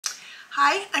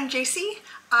Hi, I'm JC.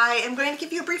 I am going to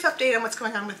give you a brief update on what's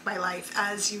going on with my life.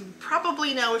 As you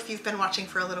probably know if you've been watching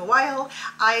for a little while,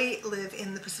 I live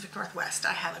in the Pacific Northwest.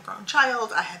 I have a grown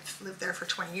child. I have lived there for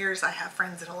 20 years. I have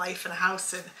friends and a life and a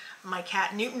house and my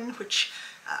cat Newton, which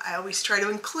I always try to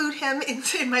include him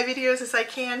in my videos as I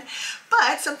can.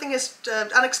 But something has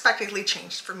unexpectedly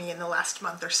changed for me in the last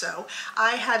month or so.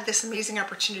 I had this amazing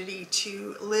opportunity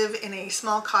to live in a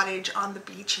small cottage on the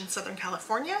beach in Southern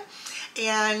California.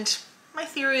 And my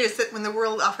theory is that when the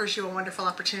world offers you a wonderful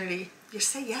opportunity, you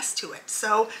say yes to it.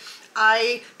 So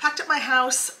I packed up my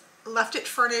house, left it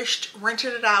furnished,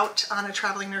 rented it out on a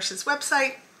traveling nurse's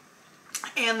website,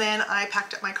 and then I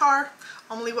packed up my car,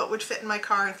 only what would fit in my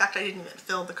car. In fact, I didn't even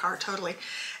fill the car totally.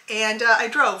 And I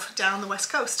drove down the West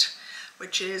Coast,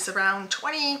 which is around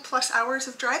 20 plus hours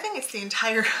of driving. It's the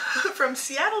entire, from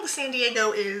Seattle to San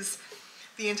Diego is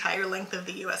the entire length of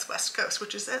the US West Coast,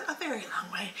 which is a very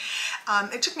long way.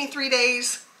 It took me 3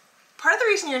 days. Part of the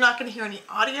reason you're not going to hear any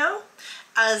audio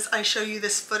as I show you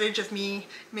this footage of me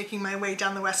making my way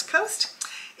down the West Coast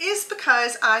is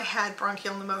because I had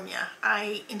bronchial pneumonia.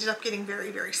 I ended up getting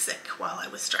very, very sick while I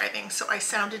was driving, so I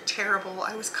sounded terrible.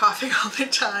 I was coughing all the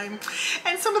time,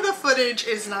 and some of the footage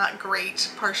is not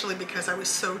great, partially because I was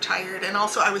so tired, and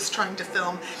also I was trying to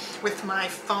film with my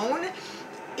phone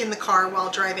in the car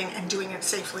while driving and doing it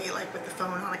safely, like with the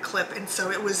phone on a clip, and so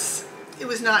it was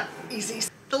not easy.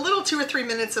 The little 2 or 3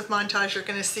 minutes of montage you're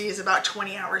going to see is about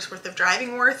 20 hours worth of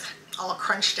driving worth, all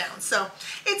crunched down. So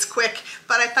it's quick,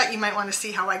 but I thought you might want to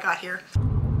see how I got here.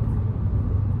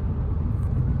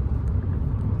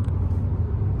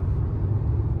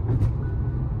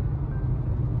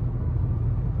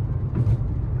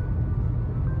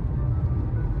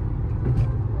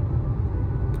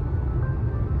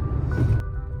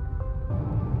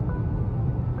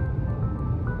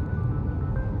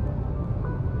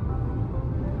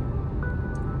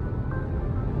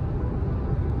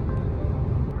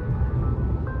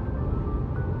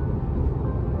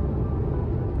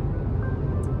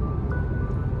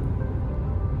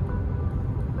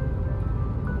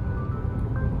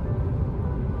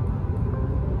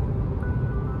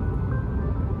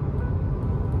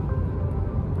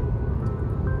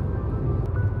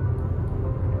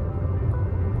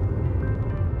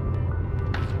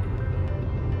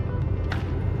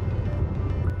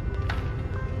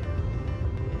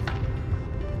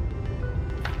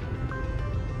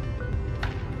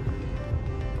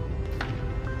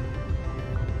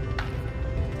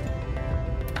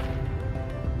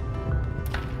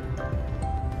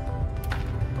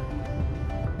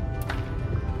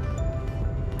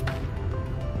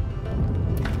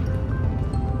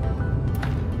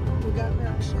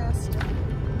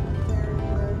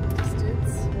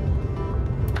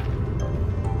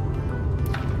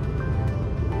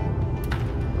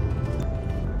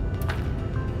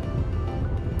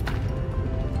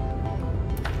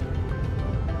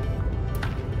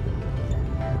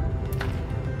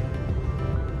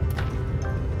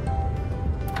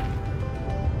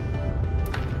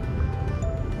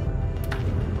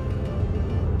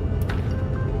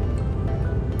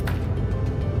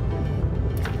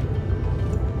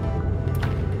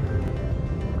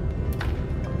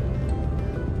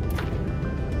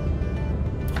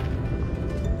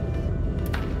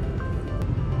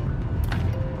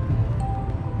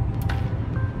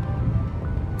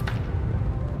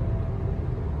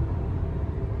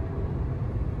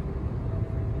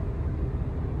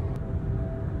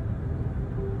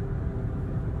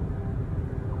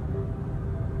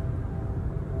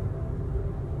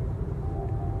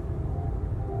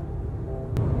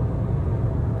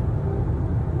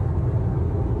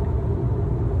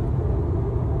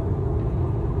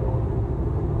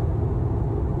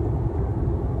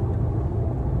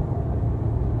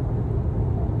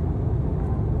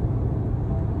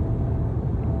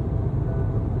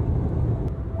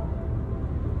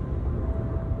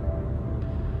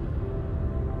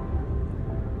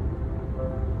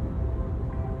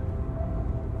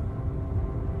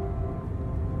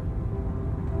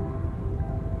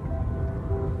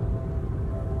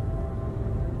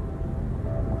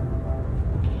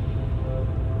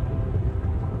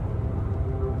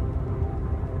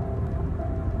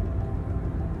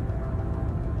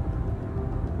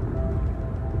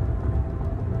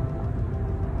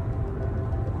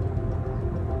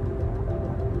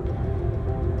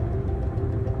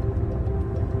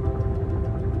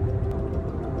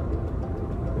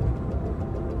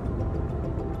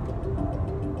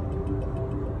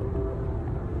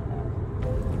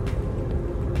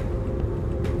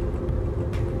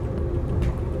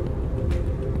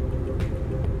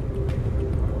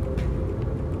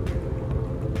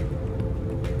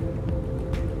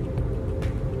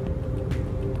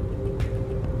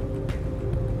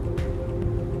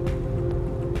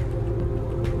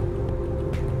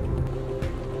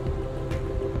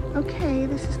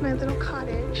 this is my little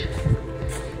cottage.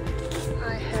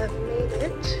 I have made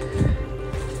it.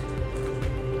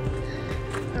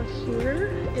 Out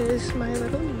here is my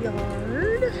little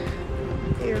yard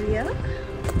area.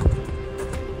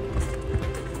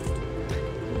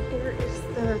 And here is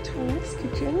the tiniest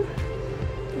kitchen.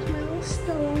 There's my little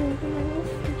stove and my little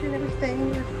fridge and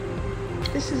everything.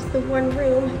 This is the one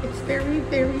room. It's very,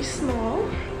 very small.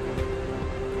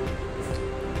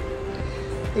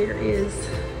 There is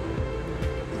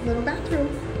a little bathroom.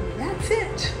 That's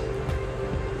it.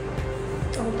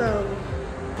 Although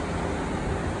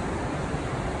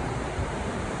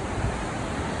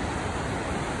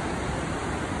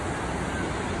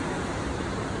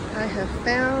I have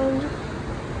found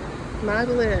my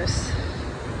bliss.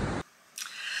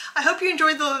 I hope you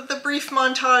enjoyed the brief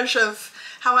montage of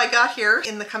how I got here.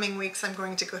 In the coming weeks, I'm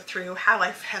going to go through how I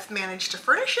have managed to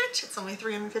furnish it. It's only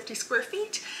 350 square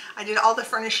feet. I did all the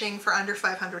furnishing for under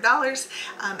 $500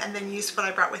 and then used what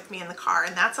I brought with me in the car.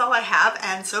 And that's all I have.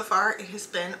 And so far, it has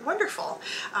been wonderful.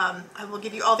 I will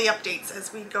give you all the updates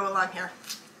as we go along here.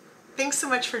 Thanks so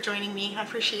much for joining me. I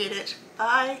appreciate it.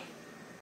 Bye.